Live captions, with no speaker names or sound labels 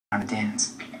to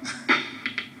dance.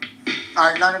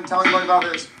 Alright, you're not gonna tell anybody about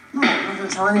this? No, I'm not gonna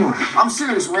tell anyone. I'm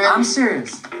serious, Randy. I'm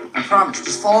serious. I promise.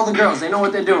 Just follow the girls. They know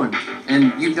what they're doing.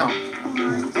 And you don't.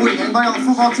 Woody, anybody on the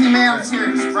football team, man? I'm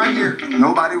serious. Right here.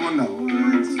 Nobody will know.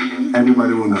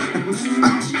 Everybody will know.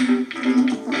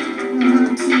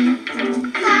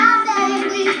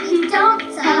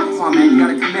 Come on, man. You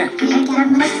gotta commit. Ain't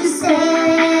got much to say.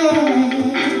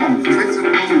 Commit to the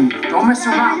room. Don't mess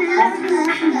around.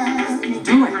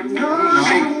 Do it.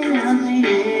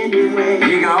 There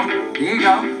you go. There you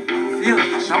go. Feel it.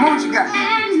 Show me what you got.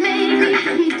 Good,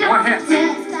 good. One hit.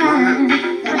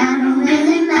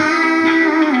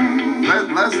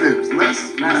 Less hips. Less.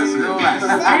 Little less. I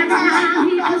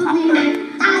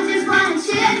just want to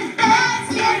cheer.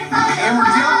 Let's cheer for the And we're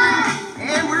boy. jumping.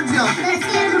 And we're jumping. Let's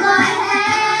give the boy a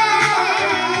hand.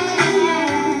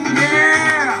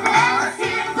 Yeah. Let's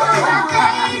cheer for my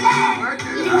baby.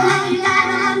 You know you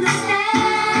gotta understand.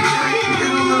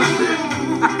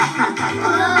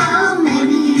 Oh,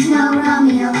 maybe he's no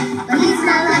Romeo, but he's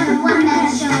not like a one-man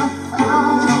show. Oh,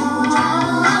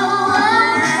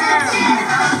 let's cheer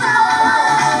for the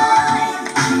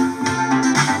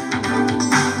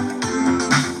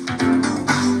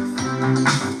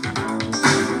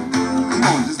Come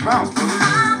on, just bounce, brother.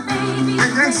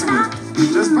 Get gangster with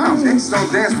it. Just bounce. Gangsters don't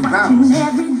dance for bounce.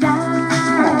 Come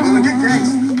on, brother, get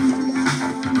gangster.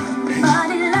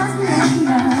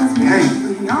 Hey,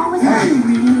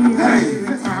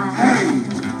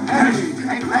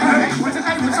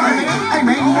 What's up, man? Hey,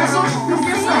 man, you want some? Come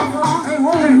get some. Hey,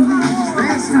 whoa. just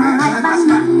dancing, man.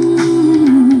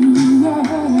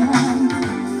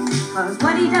 Cause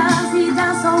what he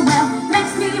does so well.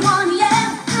 Makes me want,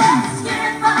 yeah. Let's get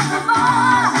it for the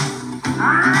boy.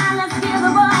 Let's give the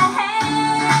boy a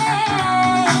hand.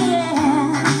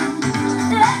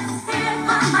 Let's get it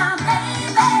for my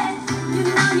baby. You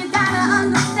know you gotta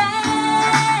understand.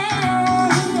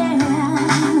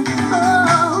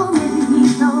 Oh, maybe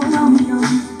he's no Romeo,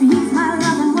 but he's my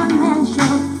loving one-man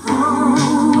show. Oh,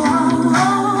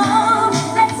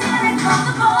 let's hear it for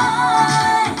the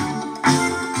boy.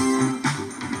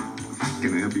 Can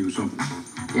I help you with something?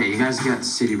 Yeah, you guys got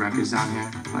city records down here?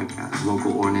 Like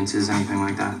local ordinances, anything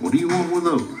like that? What do you want with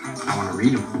those? I want to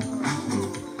read them.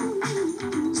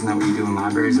 Isn't that what you do in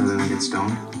libraries other than get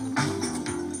stoned?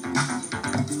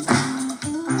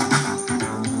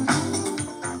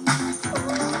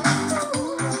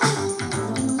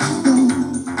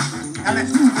 Now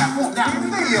let's move that ball down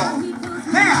the field.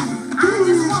 Now, I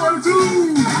just want to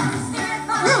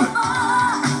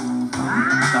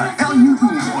the hell you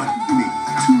doing, boy? You need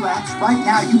 2 laps right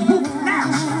now. You move.